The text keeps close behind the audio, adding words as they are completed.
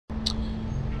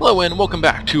Hello and welcome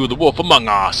back to The Wolf Among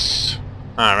Us!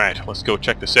 Alright, let's go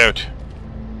check this out.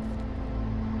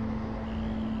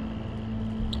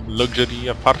 Luxury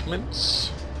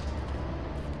apartments.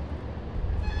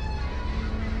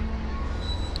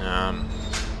 I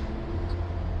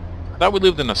thought we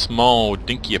lived in a small,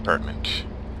 dinky apartment.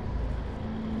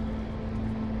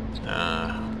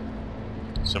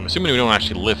 So I'm assuming we don't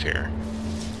actually live here.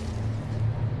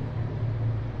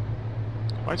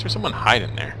 Why is there someone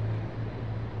hiding there?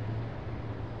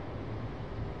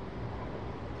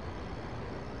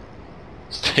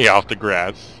 Stay off the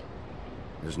grass.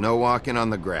 There's no walking on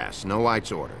the grass. No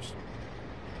White's orders.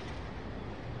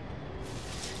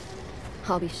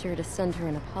 I'll be sure to send her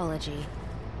an apology.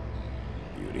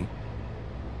 Beauty.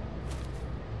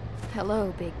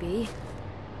 Hello, Bigby.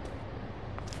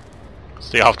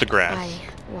 Stay off the grass.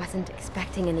 I wasn't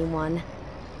expecting anyone.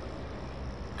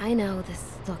 I know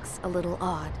this looks a little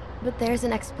odd, but there's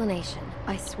an explanation,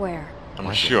 I swear.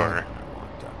 I'm sure.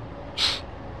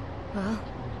 Well,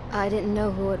 I didn't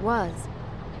know who it was.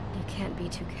 You can't be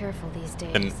too careful these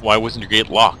days. And why wasn't your gate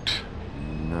locked?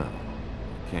 No,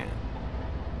 you can't.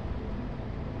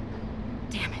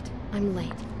 Damn it, I'm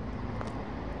late.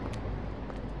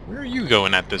 Where are you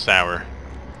going at this hour?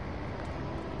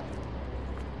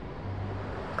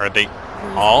 Are they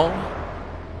Please all? hurry.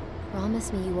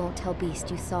 Promise me you won't tell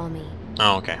Beast you saw me.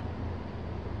 Oh, okay.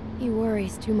 He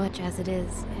worries too much as it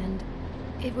is, and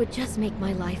it would just make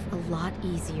my life a lot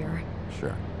easier.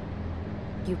 Sure,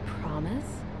 You promise?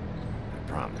 I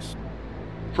promise.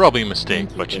 Probably a mistake,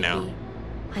 Thank but you know.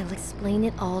 Bigby. I'll explain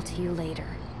it all to you later.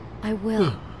 I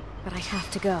will, but I have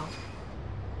to go.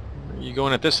 Where are you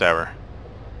going at this hour?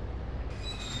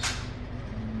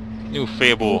 New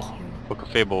Fable, Thank you Book of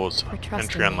Fables, for trusting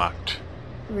entry me. unlocked.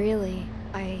 Really,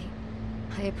 I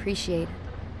appreciate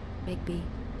it, Bigby.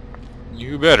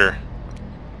 You better.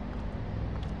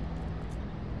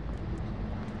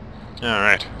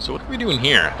 Alright, so what are we doing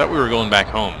here? I thought we were going back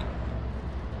home.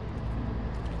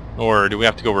 Or do we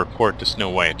have to go report to Snow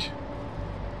White?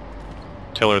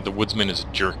 Tell her the woodsman is a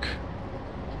jerk.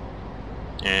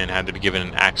 And had to be given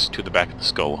an axe to the back of the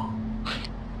skull.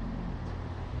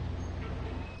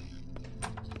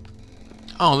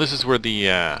 Oh, this is where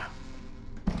the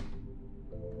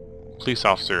police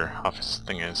officer office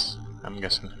thing is, I'm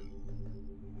guessing.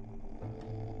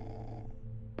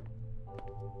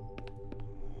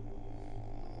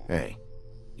 Hey,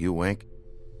 you wink?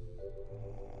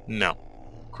 No.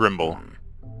 Grimble.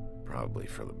 Probably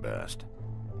for the best.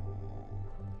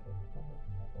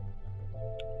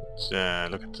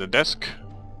 Let's look at the desk.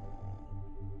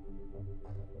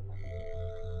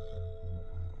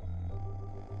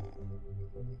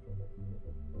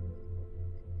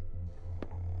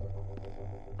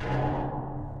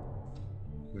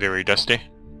 Very dusty.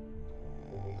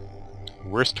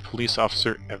 Worst police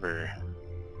officer ever.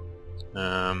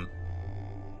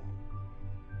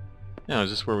 Now, is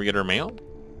this where we get our mail?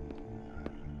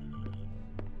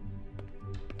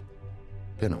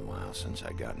 Been a while since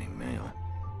I got any mail.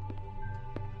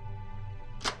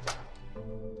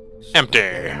 Empty.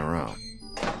 Day in a row.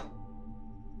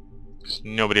 'Cause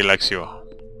nobody likes you.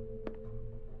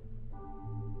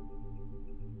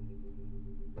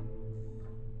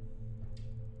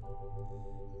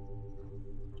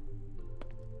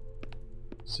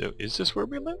 So, is this where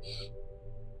we live?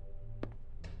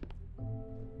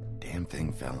 Damn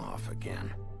thing fell off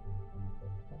again.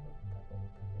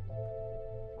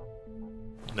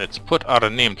 Let's put our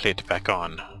nameplate back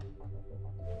on.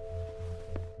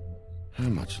 How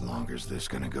much longer is this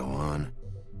gonna go on?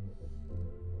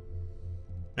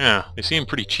 Yeah, they seem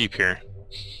pretty cheap here.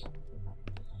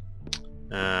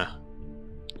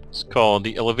 It's called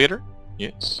the elevator.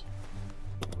 Yes.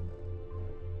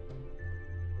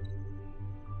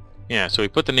 Yeah, so we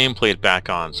put the nameplate back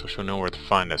on, so she'll know where to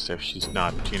find us if she's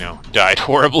not, you know, died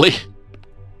horribly.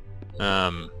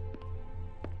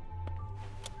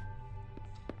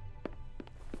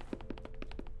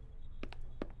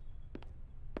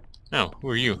 Oh, who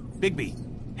are you? Bigby,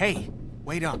 hey,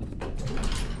 wait up.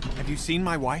 Have you seen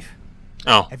my wife?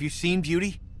 Oh, Have you seen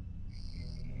Beauty?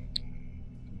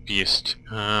 Beast.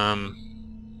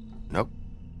 Nope,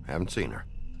 haven't seen her.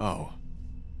 Oh,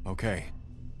 okay.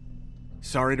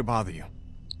 Sorry to bother you.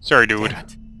 Sorry, dude. Damn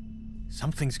it.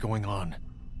 Something's going on.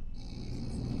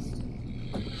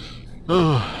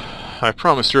 I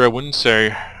promised her I wouldn't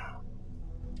say.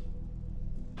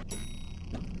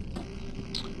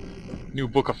 New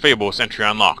Book of Fables entry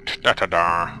unlocked. Da da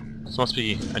da. This must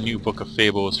be a new Book of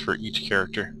Fables for each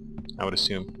character, I would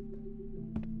assume.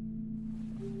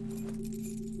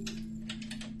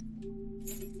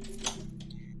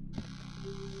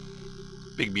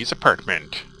 Bigby's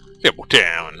apartment.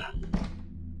 Fabletown.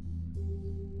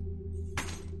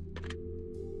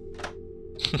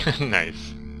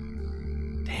 Nice.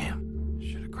 Damn.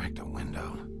 Should have cracked a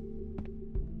window.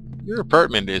 Your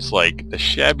apartment is like the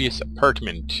shabbiest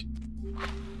apartment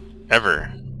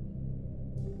ever.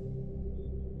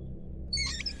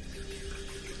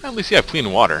 At least you have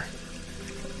clean water.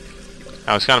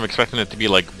 I was kind of expecting it to be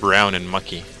like brown and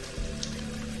mucky.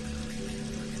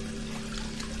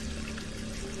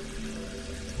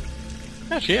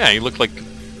 Actually, yeah, you look like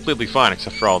completely fine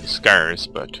except for all the scars,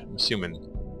 but I'm assuming.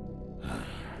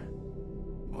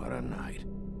 What a night.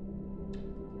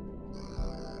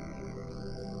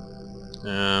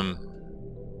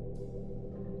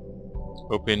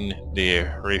 Open the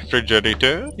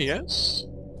refrigerator, yes?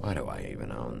 Why do I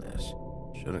even own this?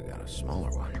 Should have got a smaller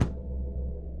one.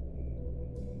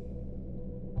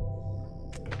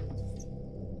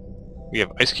 We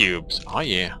have ice cubes. Oh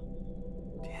yeah.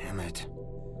 Damn it.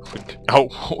 Oh,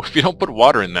 if you don't put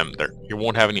water in them, you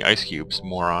won't have any ice cubes,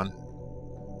 moron.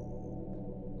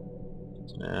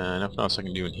 Nothing else I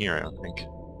can do in here, I don't think.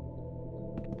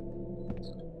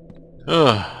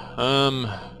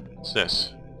 What's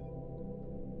this?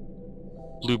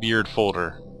 Bluebeard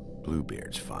folder.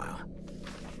 Bluebeard's file.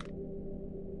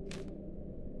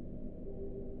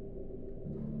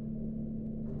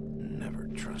 Never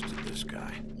trusted this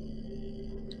guy.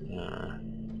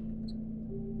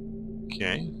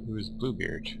 Okay, who's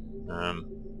Bluebeard? Oh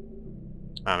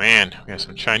man, we have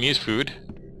some Chinese food.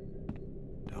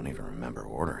 Don't even remember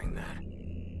ordering that.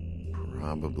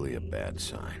 Probably a bad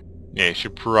sign. Yeah, you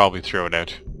should probably throw it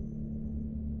out.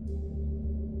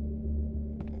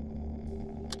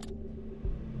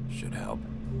 Should help.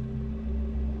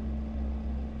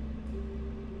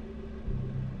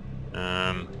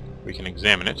 We can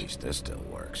examine At it. least this still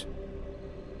works.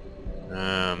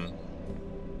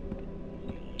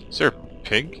 Is there a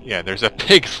pig? Yeah, there's a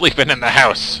pig sleeping in the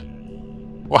house.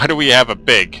 Why do we have a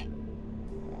pig?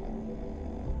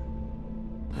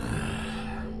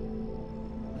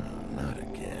 Not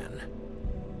again.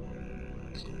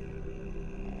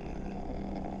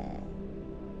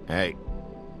 Hey,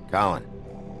 Colin.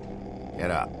 Get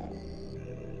up.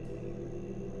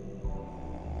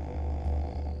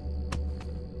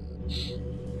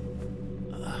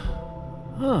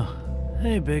 Oh,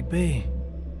 hey, Big B.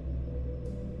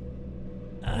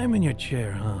 I'm in your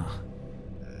chair, huh?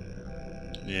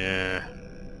 Yeah.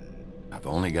 I've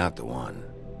only got the one.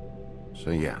 So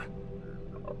yeah.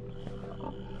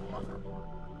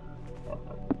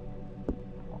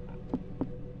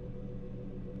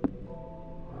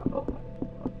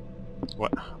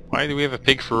 What? Why do we have a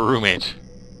pig for a roommate?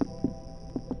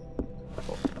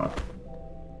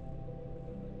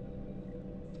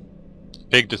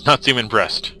 Pig does not seem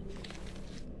impressed.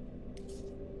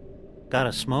 Got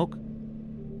a smoke?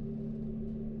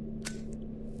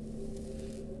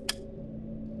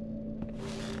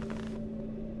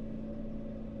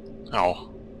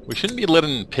 Oh, we shouldn't be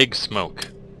letting pigs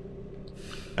smoke.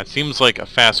 That seems like a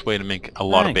fast way to make a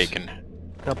lot of Thanks. bacon.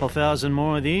 Couple thousand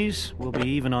more of these, we'll be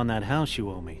even on that house you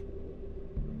owe me.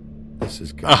 This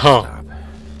is gotta stop.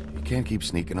 You can't keep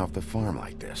sneaking off the farm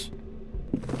like this.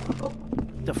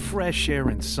 The fresh air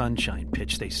and sunshine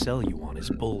pitch they sell you on is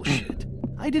bullshit.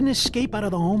 I didn't escape out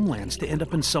of the homelands to end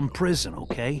up in some prison,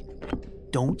 okay?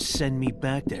 Don't send me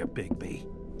back there, Big B.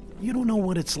 You don't know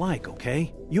what it's like,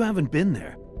 okay? You haven't been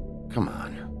there. Come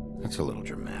on. That's a little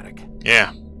dramatic.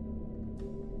 Yeah.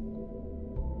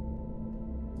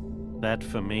 That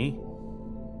for me?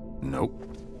 Nope.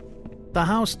 The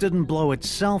house didn't blow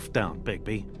itself down,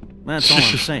 Bigby. That's all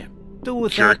I'm saying. Do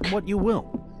with Jerk. that what you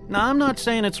will. Now, I'm not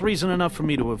saying it's reason enough for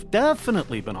me to have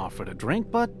definitely been offered a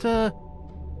drink, but,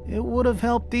 it would have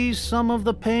helped ease some of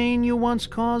the pain you once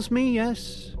caused me,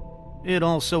 yes? It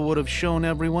also would have shown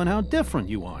everyone how different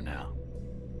you are now.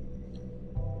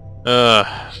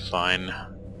 Fine.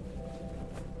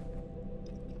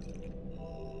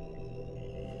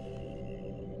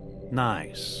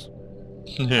 Nice.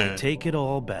 Take it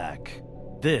all back.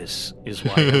 This is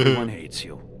why everyone hates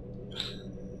you.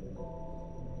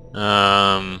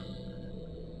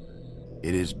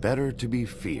 It is better to be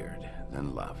feared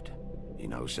than loved. You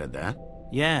know who said that?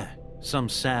 Yeah, some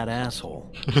sad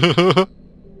asshole.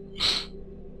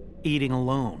 Eating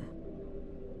alone.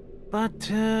 But,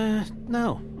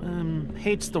 no,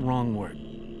 hate's the wrong word.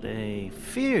 They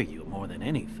fear you more than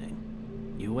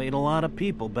anything. You ate a lot of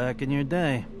people back in your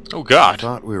day. Oh God.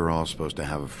 Thought we were all supposed to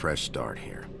have a fresh start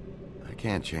here. I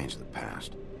can't change the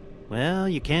past. Well,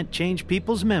 you can't change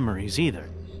people's memories either.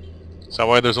 Is that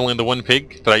why there's only the one pig?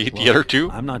 Did I eat the other two?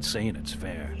 I'm not saying it's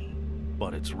fair,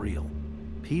 but it's real.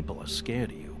 People are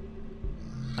scared of you.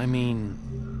 I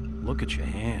mean, Look at your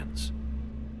hands.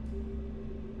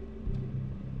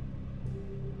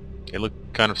 They look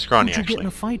kind of scrawny, Who'd you get in actually.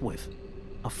 a fight with?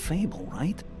 A fable,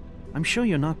 right? I'm sure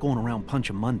you're not going around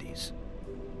punching Mondays.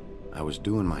 I was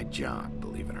doing my job,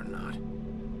 believe it or not.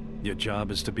 Your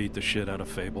job is to beat the shit out of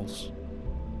fables?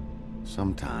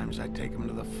 Sometimes I take them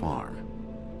to the farm.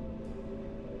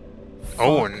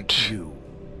 Oh, Fuck and you.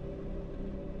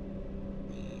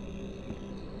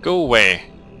 go away.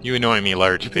 You annoy me,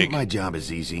 large You think pig. my job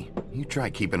is easy? You try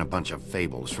keeping a bunch of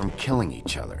fables from killing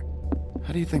each other.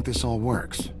 How do you think this all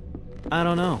works? I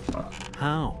don't know.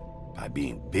 How? By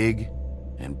being big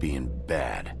and being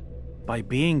bad. By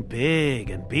being big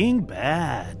and being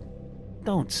bad.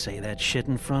 Don't say that shit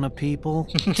in front of people.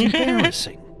 It's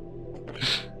embarrassing.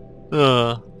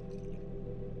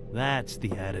 That's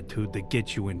the attitude that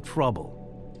gets you in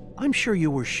trouble. I'm sure you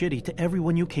were shitty to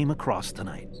everyone you came across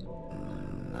tonight.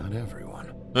 Not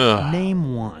everyone.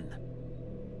 Name one.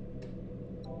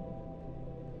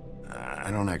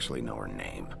 I don't actually know her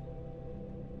name.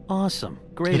 Awesome.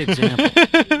 Great example.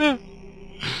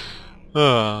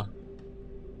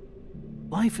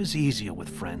 Life is easier with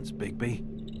friends, Bigby.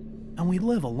 And we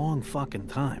live a long fucking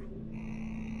time.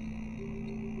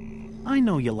 I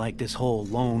know you like this whole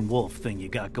lone wolf thing you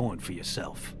got going for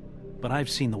yourself. But I've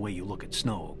seen the way you look at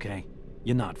Snow, okay?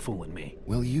 You're not fooling me.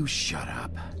 Will you shut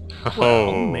up?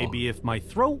 Well, maybe if my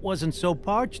throat wasn't so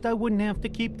parched, I wouldn't have to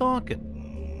keep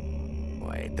talking.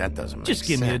 Wait, that doesn't make sense. Just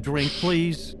give me a drink,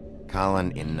 please.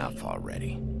 Colin, enough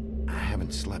already. I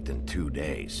haven't slept in 2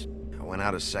 days. I went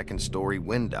out a second-story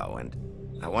window, and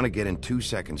I want to get in 2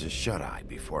 seconds of shut-eye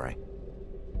before I...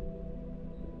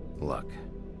 Look,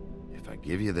 if I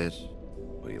give you this,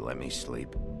 will you let me sleep?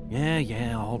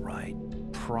 Yeah, all right.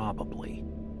 Probably.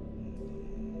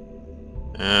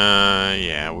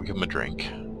 Yeah, we'll give him a drink.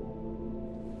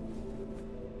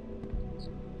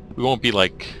 We won't be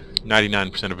like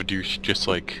 99% of a douche, just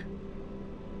like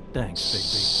Thanks,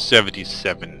 Bigby.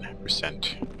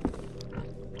 77%.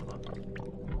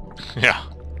 Yeah.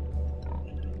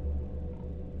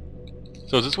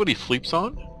 So is this what he sleeps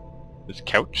on? This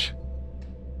couch?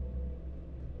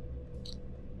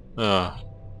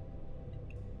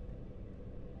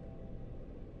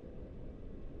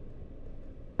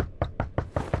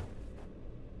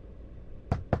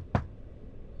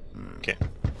 Okay.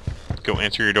 Go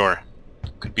answer your door.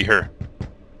 Could be her.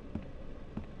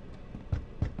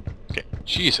 Okay.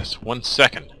 Jesus, 1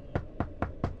 second.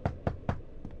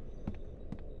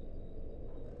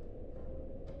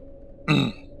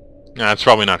 No, it's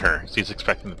probably not her. He's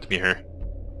expecting it to be her.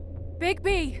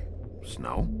 Bigby,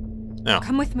 Snow? No.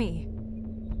 come with me.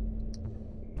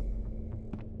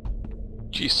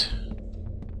 Jeez.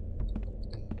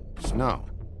 Snow.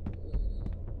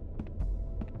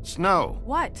 Snow!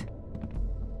 What?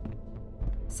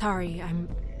 Sorry,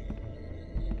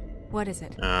 What is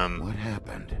it? What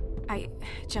happened? I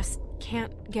just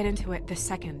can't get into it this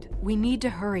second. We need to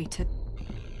hurry to...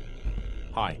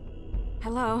 Hi.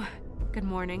 Hello. Good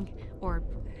morning. Or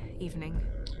evening.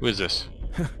 Who is this?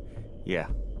 Yeah.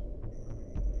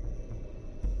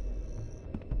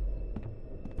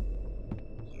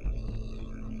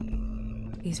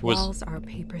 These Was- walls are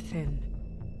paper thin.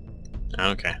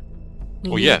 Okay. We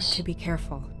Oh, need yes. to be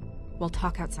careful. We'll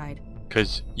talk outside.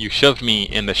 Because you shoved me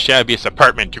in the shabbiest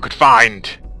apartment you could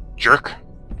find, jerk.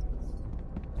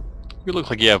 You look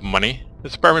like you have money.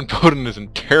 This apartment building is in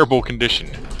terrible condition.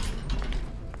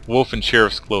 Wolf in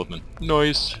sheriff's clothing.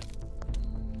 Noise.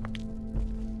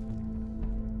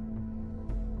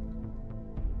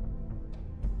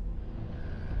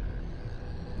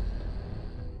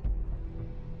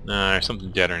 Nah, there's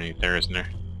something dead underneath there, isn't there?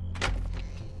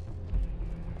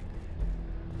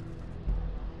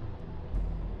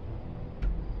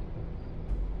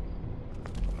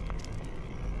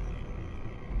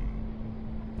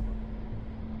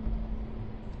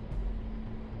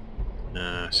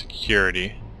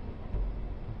 Security.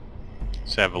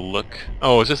 Let's have a look.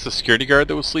 Oh, is this the security guard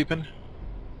that was sleeping?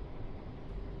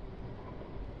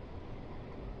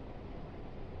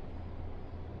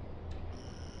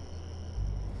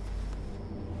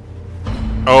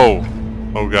 Oh.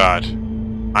 Oh god.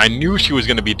 I knew she was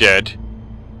gonna be dead.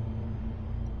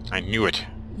 I knew it.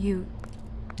 You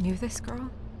knew this girl?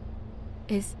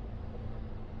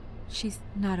 She's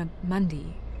not a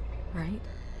Mundy, right?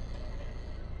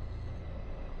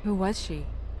 Who was she?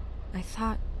 I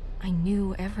thought I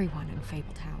knew everyone in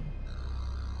Fabletown.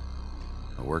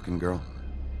 A working girl?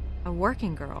 A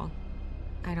working girl?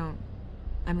 I'm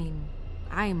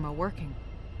a working...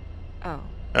 Oh.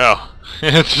 Oh.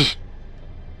 It's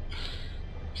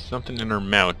something in her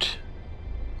mouth.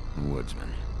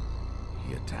 Woodsman.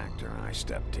 He attacked her and I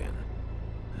stepped in.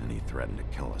 And he threatened to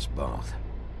kill us both.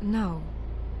 No.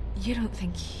 You don't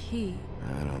think he...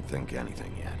 I don't think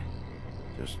anything yet.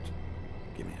 Just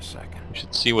give me a second. We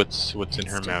should see what's in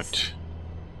her It's mouth. just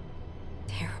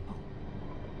terrible.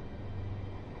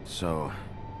 So,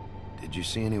 did you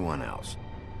see anyone else?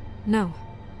 No.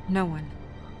 No one.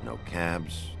 No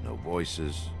cabs, no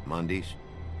voices, Mundies?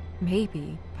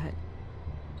 Maybe, but...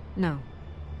 No.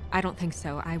 I don't think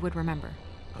so. I would remember.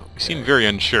 Okay. You seem very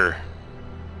unsure.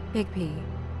 Big P,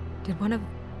 did one of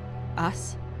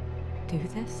us do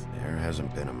this? There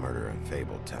hasn't been a murder in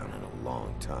Fabletown in a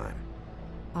long time.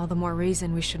 All the more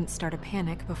reason we shouldn't start a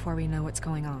panic before we know what's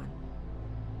going on.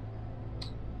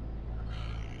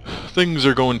 Things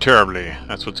are going terribly.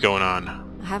 That's what's going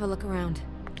on. Have a look around.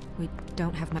 We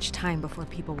don't have much time before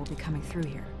people will be coming through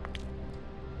here.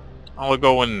 I'll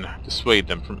go and dissuade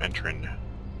them from entering.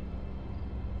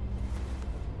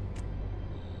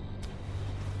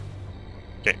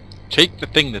 Okay, take the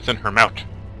thing that's in her mouth.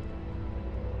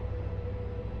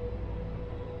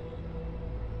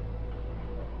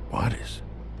 What is?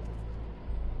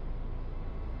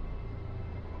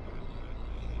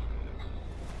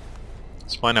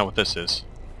 Let's find out what this is.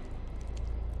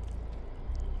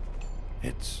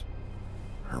 It's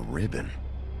her ribbon.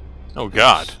 Oh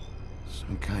God.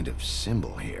 Some kind of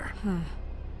symbol here. Huh.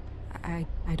 I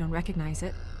don't recognize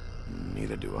it.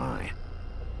 Neither do I.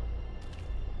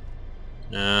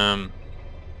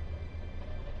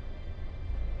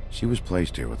 She was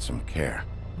placed here with some care.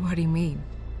 What do you mean?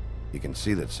 You can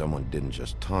see that someone didn't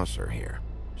just toss her here.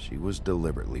 She was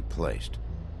deliberately placed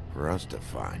for us to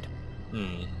find.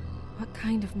 What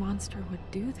kind of monster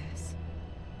would do this?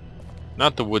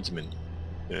 Not the woodsman.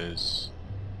 Is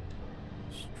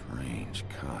Strange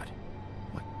cut.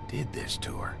 What did this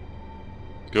to her?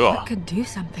 go. What could do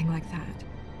something like that?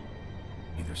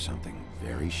 Either something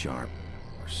very sharp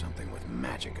or something with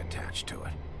magic attached to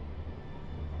it.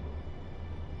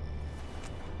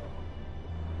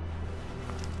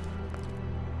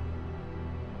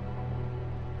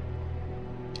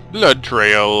 Blood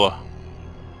trail.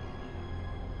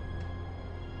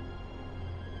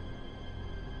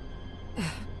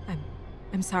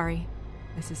 I'm sorry.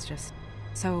 This is just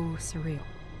so surreal.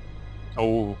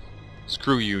 Oh,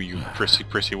 screw you, you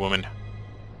prissy woman.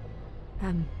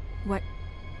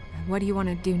 What do you want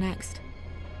to do next?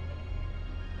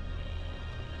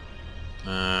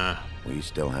 We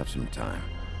still have some time.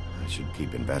 I should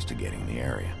keep investigating the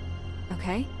area.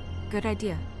 Okay, good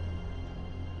idea.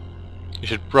 You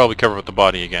should probably cover up the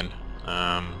body again.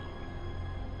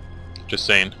 Just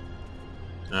saying.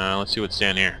 Let's see what's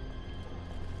down here.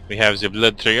 We have the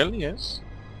blood trail, yes.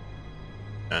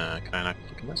 Can I not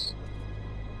click on this?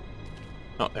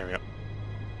 Oh, there we go.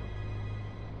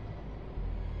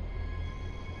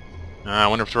 I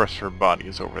wonder if the rest of her body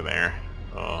is over there.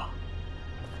 Oh.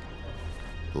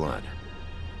 Blood.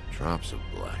 Drops of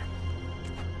blood.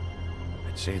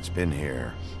 I'd say it's been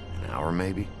here an hour,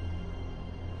 maybe?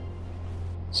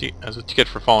 See, that's what you get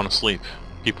for falling asleep.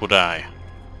 People die.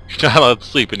 You're not allowed to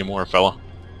sleep anymore, fella.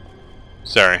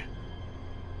 Sorry.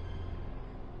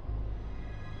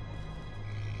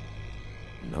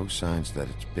 No signs that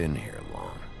it's been here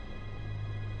long.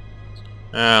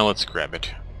 Let's grab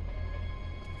it.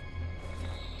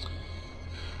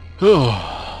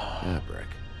 Fabric.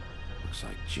 Looks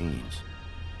like jeans.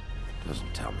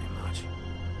 Doesn't tell me much.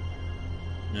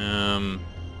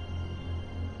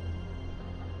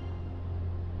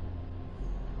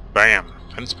 Bam.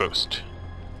 Fence post.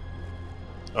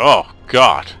 Oh,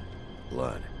 God.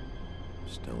 Blood.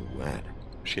 Still wet.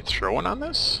 Is she throwing on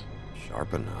this?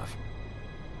 Sharp enough.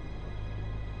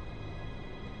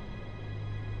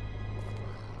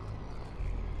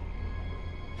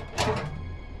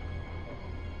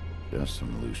 Just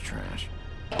some loose trash.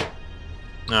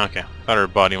 Okay. Thought her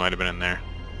body might have been in there.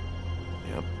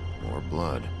 Yep, more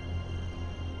blood.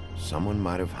 Someone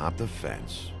might have hopped the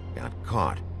fence, got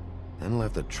caught, then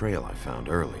left the trail I found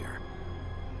earlier.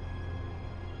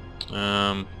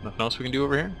 Nothing else we can do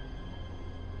over here?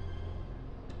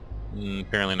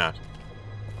 Apparently not.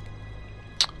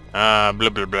 Blah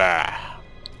blah blah.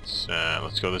 So,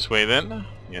 let's go this way then.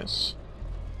 Yes.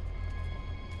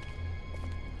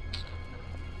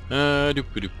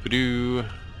 Doop-a-doop-a-doo.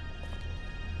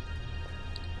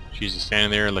 She's just standing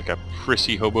there like a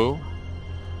prissy hobo.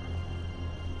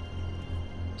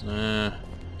 Doesn't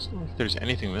look like there's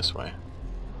anything this way.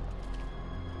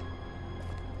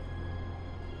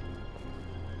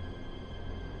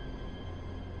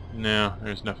 No,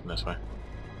 there's nothing this way.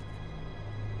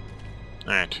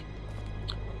 Alright.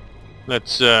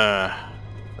 Let's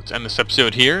end this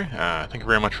episode here. Thank you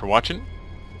very much for watching.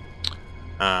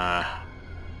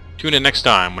 Tune in next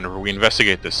time whenever we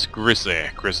investigate this grisly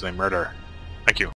murder. Thank you.